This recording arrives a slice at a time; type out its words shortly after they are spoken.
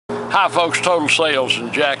Hi folks, Total Sales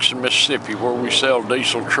in Jackson, Mississippi, where we sell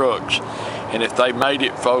diesel trucks. And if they made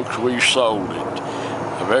it, folks, we've sold it.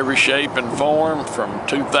 Of every shape and form, from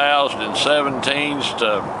 2017s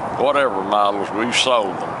to whatever models, we've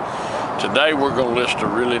sold them. Today we're going to list a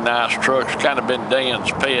really nice truck. It's kind of been Dan's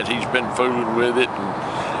pet. He's been fooling with it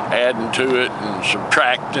and adding to it and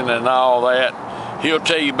subtracting and all that. He'll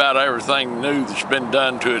tell you about everything new that's been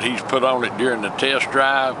done to it. He's put on it during the test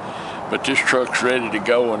drive. But this truck's ready to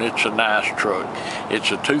go, and it's a nice truck.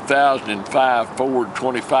 It's a 2005 Ford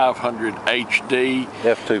 2500 HD.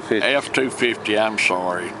 F250. F250, I'm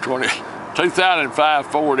sorry. 2005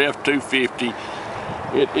 Ford F250.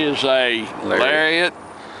 It is a Lariat,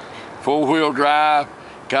 four-wheel drive.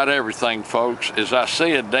 Got everything, folks. As I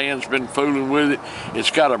said, Dan's been fooling with it.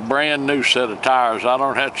 It's got a brand new set of tires. I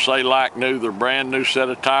don't have to say like new. They're brand new set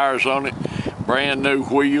of tires on it. Brand new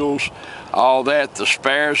wheels. All that, the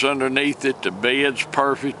spares underneath it, the bed's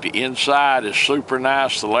perfect, the inside is super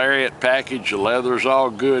nice, the Lariat package, the leather's all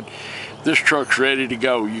good. This truck's ready to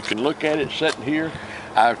go. You can look at it sitting here.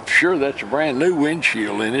 I'm sure that's a brand new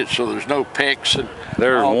windshield in it, so there's no pecks. And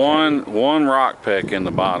there's one rock peck in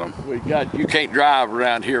the bottom. You can't drive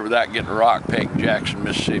around here without getting a rock peck in Jackson,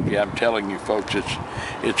 Mississippi. I'm telling you folks,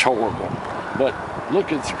 it's horrible. But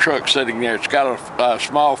look at the truck sitting there. It's got a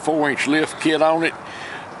small 4-inch lift kit on it.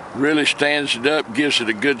 Really stands it up, gives it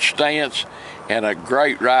a good stance, and a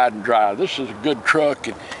great ride and drive. This is a good truck,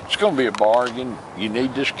 and it's going to be a bargain. You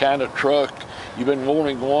need this kind of truck. You've been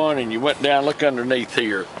wanting one, and you went down, look underneath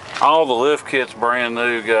here. All the lift kit's brand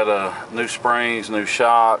new, got new springs, new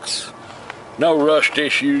shocks. No rust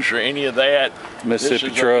issues or any of that.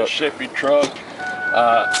 Mississippi truck. Mississippi truck.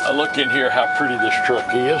 Look in here how pretty this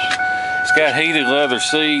truck is. It's got heated leather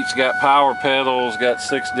seats, got power pedals, got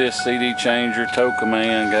 6-disc CD changer, tow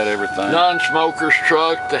command, got everything. Non-smoker's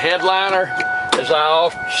truck. The headliner, as I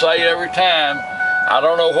often say every time, I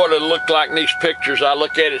don't know what it looked like in these pictures. I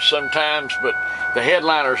look at it sometimes, but the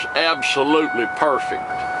headliner's absolutely perfect.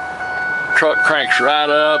 Truck cranks right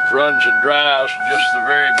up, runs and drives just the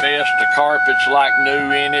very best. The carpet's like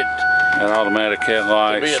new in it. Got automatic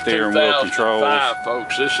headlights, steering wheel controls.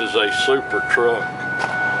 Folks, this is a super truck.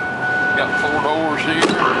 Got 4 doors here.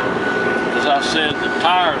 As I said, the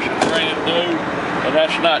tires are brand new, and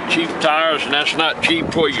that's not cheap tires and that's not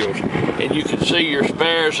cheap wheels. And you can see your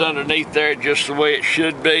spares underneath there just the way it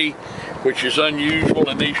should be, which is unusual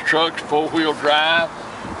in these trucks, 4-wheel drive.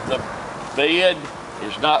 The bed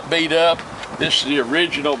is not beat up. This is the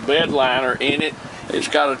original bed liner in it. It's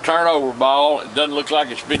got a turnover ball. It doesn't look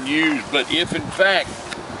like it's been used, but if in fact,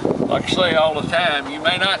 like I say all the time, you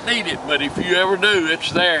may not need it, but if you ever do, it's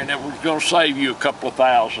there, and it was going to save you a couple of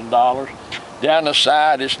 $1,000. Down the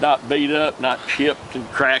side, it's not beat up, not chipped and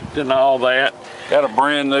cracked and all that. Got a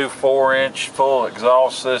brand new 4-inch full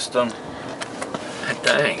exhaust system.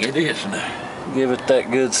 Dang, it is now. Give it that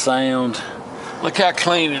good sound. Look how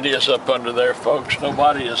clean it is up under there, folks.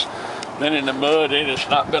 Nobody has been in the mud in it. It's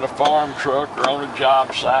not been a farm truck or on a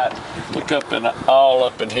job site. Look up in all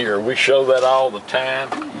up in here. We show that all the time.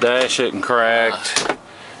 Dash isn't cracked.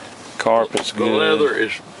 Carpet's good. The leather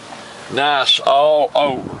is nice all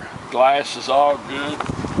over. Glass is all good.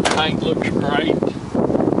 Paint looks great.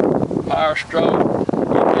 Power stroke,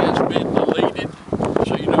 it has been deleted,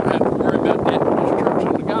 so you don't have to worry about that. This truck's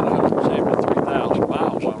only got 173,000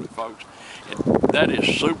 miles on it, folks. And that is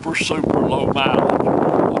super, super low mileage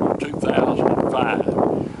on a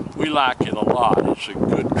 2005. We like it a lot. It's a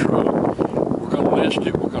good truck. We're going to list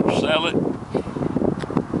it. We're going to sell it.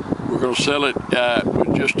 We're going to sell it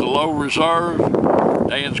with just a low reserve.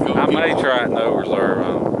 Dan's going to I may try it no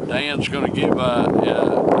reserve. Dan's going to give a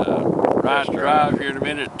ride and drive here in a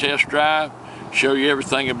minute, test drive, show you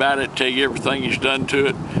everything about it, tell you everything he's done to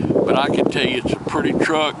it. But I can tell you it's a pretty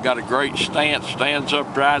truck, got a great stance, stands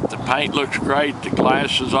upright, the paint looks great, the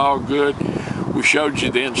glass is all good. We showed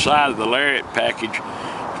you the inside of the Lariat package.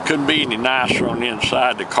 Couldn't be any nicer on the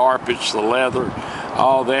inside. The carpets, the leather,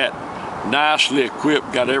 all that. Nicely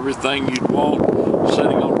equipped, got everything you'd want.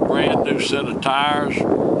 Sitting on a brand new set of tires,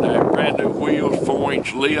 brand new wheels,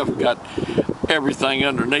 4-inch lift, got everything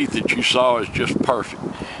underneath that you saw is just perfect.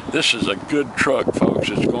 This is a good truck, folks.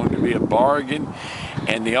 It's going to be a bargain,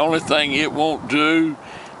 and the only thing it won't do,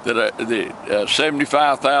 that the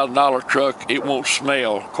 $75,000 truck, it won't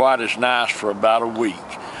smell quite as nice for about a week.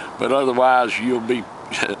 But otherwise, you'll be,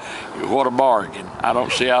 what a bargain. I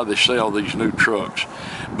don't see how they sell these new trucks.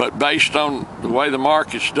 But based on the way the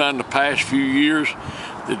market's done the past few years,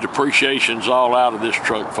 the depreciation's all out of this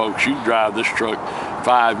truck, folks. You can drive this truck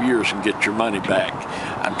 5 years and get your money back.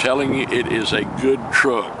 I'm telling you, it is a good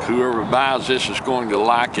truck. Whoever buys this is going to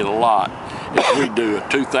like it a lot. as we do. A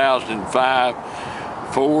 2005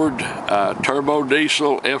 Ford turbo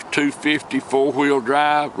diesel F250 4-wheel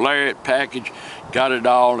drive Lariat package. Got it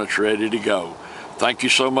all and it's ready to go. Thank you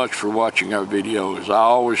so much for watching our video. As I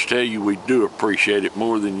always tell you, we do appreciate it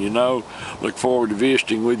more than you know. Look forward to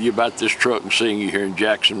visiting with you about this truck and seeing you here in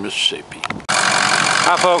Jackson, Mississippi.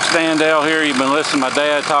 Hi folks, Dan Dale here. You've been listening to my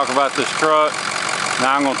dad talk about this truck.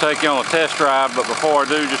 Now I'm going to take you on a test drive, but before I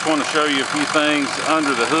do, just want to show you a few things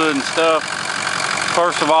under the hood and stuff.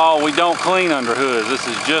 First of all, we don't clean under hoods. This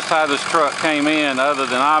is just how this truck came in, other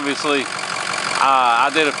than obviously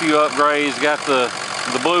I did a few upgrades. Got the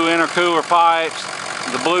blue intercooler pipes,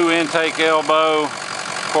 the blue intake elbow.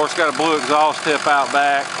 Of course, got a blue exhaust tip out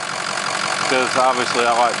back because obviously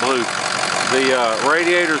I like blue. The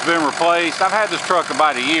radiator's been replaced. I've had this truck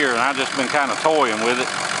about a year and I've just been kind of toying with it.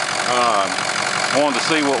 Wanted to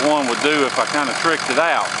see what one would do if I kind of tricked it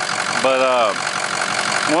out. But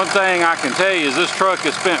one thing I can tell you is this truck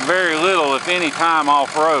has spent very little, if any, time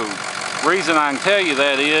off-road. Reason I can tell you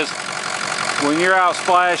that is when you're out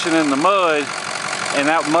splashing in the mud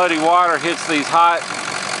and that muddy water hits these hot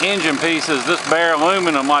engine pieces, this bare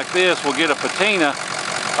aluminum like this will get a patina,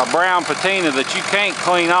 a brown patina that you can't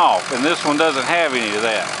clean off, and this one doesn't have any of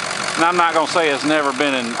that. And I'm not going to say it's never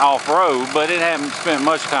been in off-road, but it hasn't spent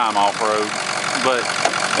much time off-road. But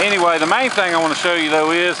anyway, the main thing I want to show you though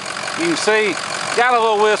is, you can see, got a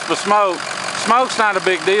little wisp of smoke. Smoke's not a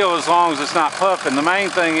big deal as long as it's not puffing. The main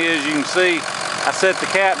thing is, you can see, I set the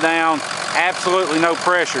cap down, absolutely no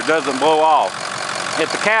pressure, doesn't blow off.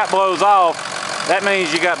 If the cap blows off, that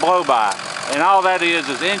means you got blow-by. And all that is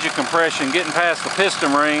engine compression getting past the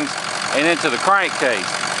piston rings and into the crankcase.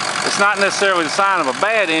 It's not necessarily the sign of a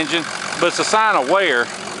bad engine, but it's a sign of wear,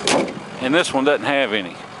 and this one doesn't have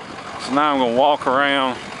any. So now I'm going to walk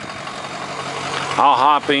around. I'll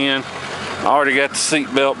hop in. I already got the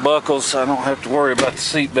seatbelt buckles, so I don't have to worry about the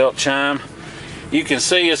seatbelt chime. You can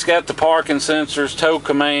see it's got the parking sensors, tow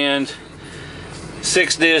command,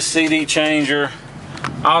 6-disc CD changer,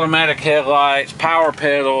 automatic headlights, power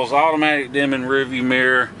pedals, automatic dimming rearview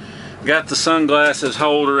mirror. Got the sunglasses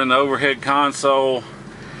holder in the overhead console.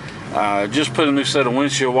 Just put a new set of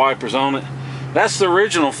windshield wipers on it. That's the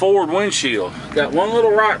original Ford windshield. Got one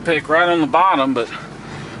little rock pick right on the bottom, but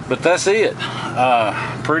that's it.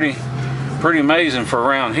 Pretty amazing for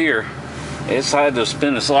around here. It's had to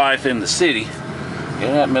spend its life in the city. It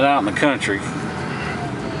hasn't been out in the country.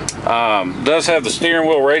 Does have the steering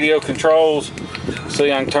wheel radio controls. See,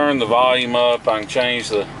 I can turn the volume up. I can change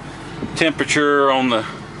the temperature on the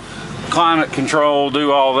climate control,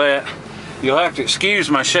 do all that. You'll have to excuse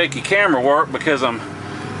my shaky camera work because I'm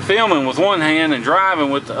filming with one hand and driving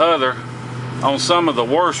with the other on some of the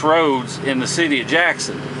worst roads in the city of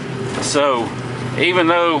Jackson. So even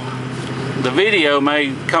though the video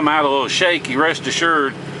may come out a little shaky, rest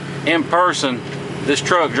assured, in person, this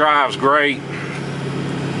truck drives great.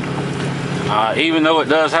 Even though it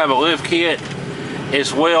does have a lift kit,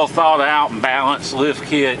 it's well thought out and balanced lift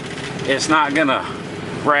kit. It's not gonna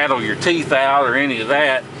rattle your teeth out or any of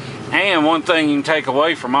that. And one thing you can take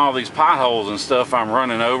away from all these potholes and stuff I'm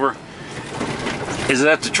running over is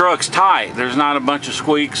that the truck's tight. There's not a bunch of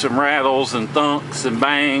squeaks and rattles and thunks and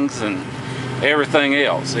bangs and everything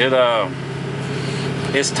else.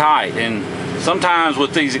 It's tight, and sometimes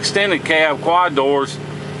with these extended cab quad doors,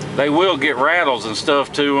 they will get rattles and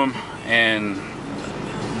stuff to them, and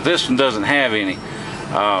this one doesn't have any.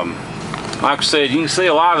 Like I said, you can see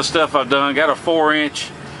a lot of stuff I've done. Got a 4-inch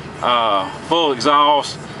full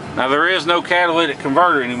exhaust. Now there is no catalytic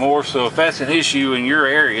converter anymore, so if that's an issue in your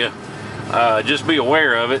area, just be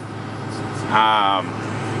aware of it.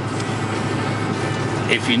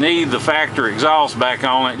 If you need the factory exhaust back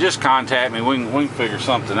on it, just contact me. We can figure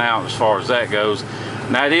something out as far as that goes.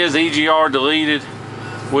 Now it is EGR deleted,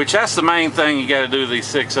 which that's the main thing you got to do with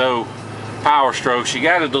these 6.0 Power Strokes. You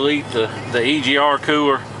got to delete the EGR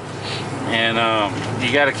cooler, and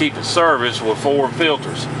you got to keep it serviced with Ford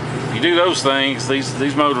filters. You do those things,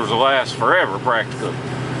 these motors will last forever practically.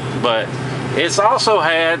 But it's also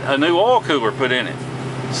had a new oil cooler put in it,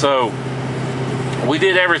 so we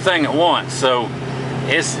did everything at once. So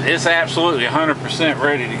it's absolutely 100%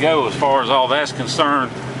 ready to go as far as all that's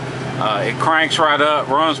concerned. It cranks right up,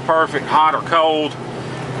 runs perfect, hot or cold.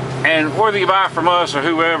 And whether you buy from us or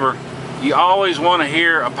whoever, you always want to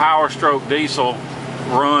hear a Power Stroke diesel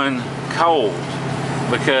run cold,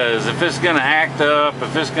 because if it's going to act up,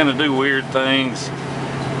 if it's going to do weird things,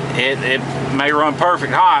 it may run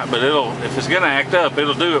perfect hot, but if it's going to act up,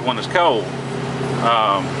 it'll do it when it's cold.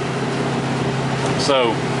 So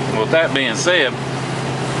with that being said,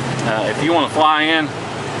 if you want to fly in,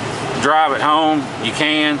 drive it home, you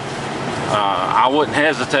can. I wouldn't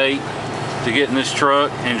hesitate to get in this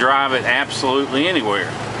truck and drive it absolutely anywhere.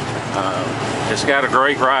 It's got a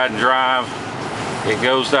great ride and drive. It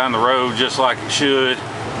goes down the road just like it should.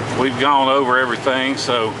 We've gone over everything,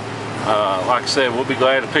 so like I said, we'll be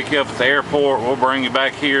glad to pick you up at the airport. We'll bring you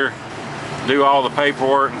back here, do all the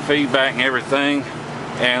paperwork and feedback and everything,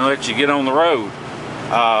 and let you get on the road.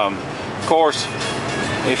 Of course,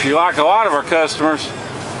 if you're like a lot of our customers,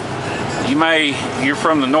 you're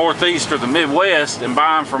from the Northeast or the Midwest and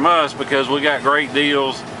buying from us because we got great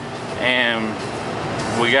deals and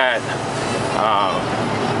we got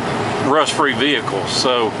rust-free vehicles.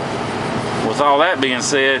 So with all that being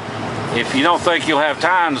said, if you don't think you'll have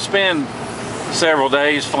time to spend several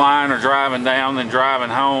days flying or driving down then driving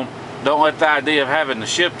home, don't let the idea of having to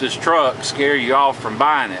ship this truck scare you off from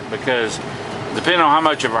buying it, because depending on how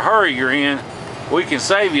much of a hurry you're in, we can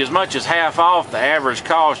save you as much as half off the average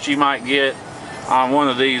cost you might get on one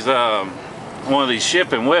of these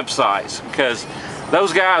shipping websites, because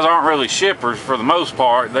those guys aren't really shippers for the most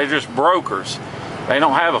part. They're just brokers. They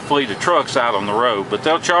don't have a fleet of trucks out on the road, but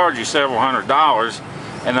they'll charge you several $100s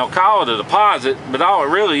and they'll call it a deposit, but all it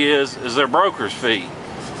really is their broker's fee.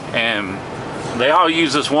 And they all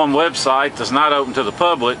use this one website that's not open to the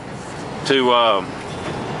public to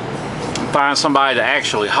find somebody to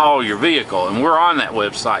actually haul your vehicle, and we're on that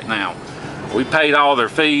website now. We paid all their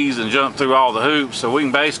fees and jumped through all the hoops, so we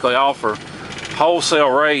can basically offer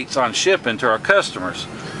wholesale rates on shipping to our customers.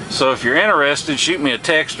 So if you're interested, shoot me a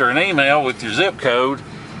text or an email with your zip code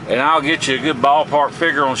and I'll get you a good ballpark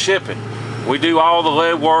figure on shipping. We do all the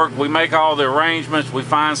lead work, we make all the arrangements, we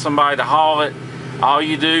find somebody to haul it. All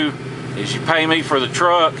you do is you pay me for the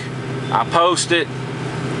truck, I post it,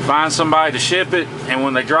 find somebody to ship it, and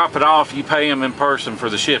when they drop it off, you pay them in person for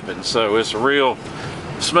the shipping. So it's a real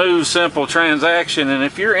smooth, simple transaction. And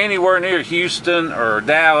if you're anywhere near Houston or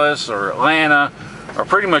Dallas or Atlanta or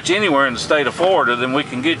pretty much anywhere in the state of Florida, then we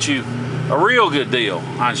can get you a real good deal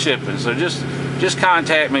on shipping. So just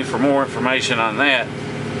contact me for more information on that.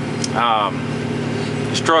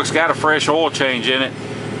 This truck's got a fresh oil change in it,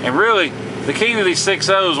 and really the key to these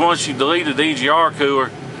 6.0s, once you delete the DGR cooler,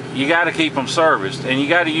 you got to keep them serviced, and you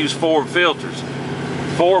got to use Ford filters.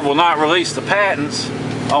 Ford will not release the patents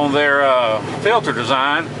on their filter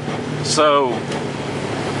design, so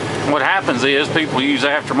what happens is people use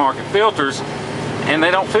aftermarket filters and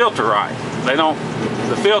they don't filter right.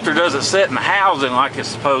 The filter doesn't sit in the housing like it's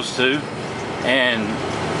supposed to, and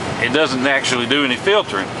it doesn't actually do any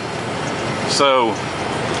filtering. So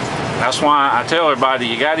that's why I tell everybody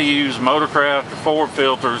you got to use Motorcraft or Ford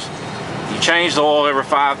filters. You change the oil every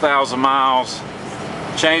 5,000 miles,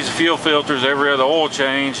 change the fuel filters every other oil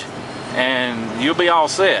change, and you'll be all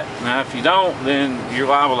set. Now if you don't, then you're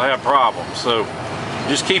liable to have problems. So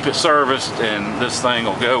just keep it serviced and this thing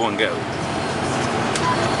will go and go.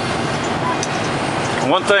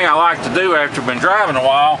 One thing I like to do after I've been driving a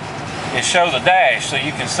while is show the dash, so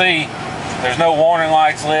you can see there's no warning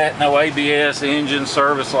lights lit, no ABS, engine,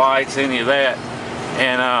 service lights, any of that.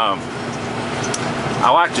 And I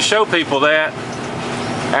like to show people that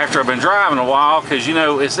after I've been driving a while, because you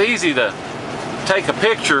know it's easy to take a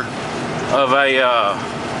picture of a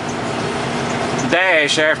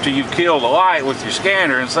dash after you've killed a light with your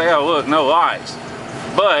scanner and say, oh look, no lights.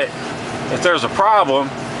 But if there's a problem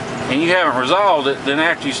and you haven't resolved it, then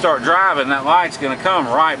after you start driving, that light's going to come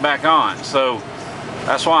right back on. So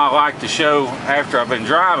that's why I like to show after I've been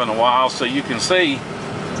driving a while, so you can see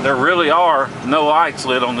there really are no lights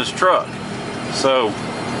lit on this truck. So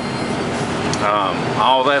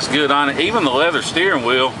all that's good on it. Even the leather steering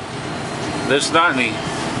wheel, there's not any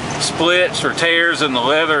splits or tears in the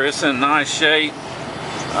leather. It's in nice shape.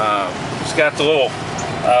 It's got the little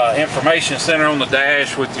information center on the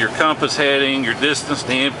dash with your compass heading, your distance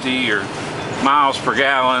to empty, your miles per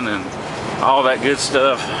gallon, and all that good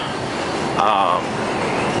stuff.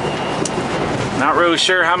 Not really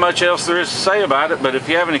sure how much else there is to say about it, but if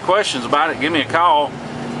you have any questions about it, give me a call.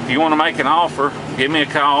 If you want to make an offer, give me a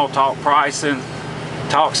call, talk pricing,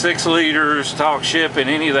 talk 6 liters, talk shipping,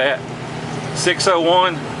 any of that.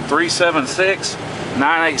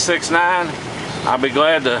 601-376-9869. I'll be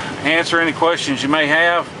glad to answer any questions you may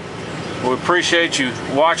have. We appreciate you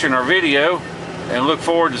watching our video and look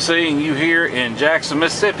forward to seeing you here in Jackson,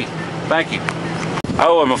 Mississippi. Thank you.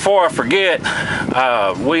 Oh, and before I forget,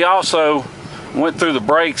 we also went through the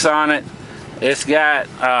brakes on it. It's got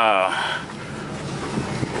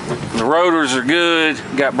the rotors are good,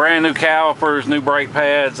 got brand new calipers, new brake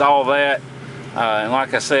pads, all that. And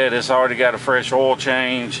like I said, it's already got a fresh oil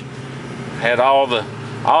change, had all the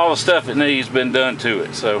stuff it needs been done to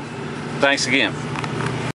it. So thanks again.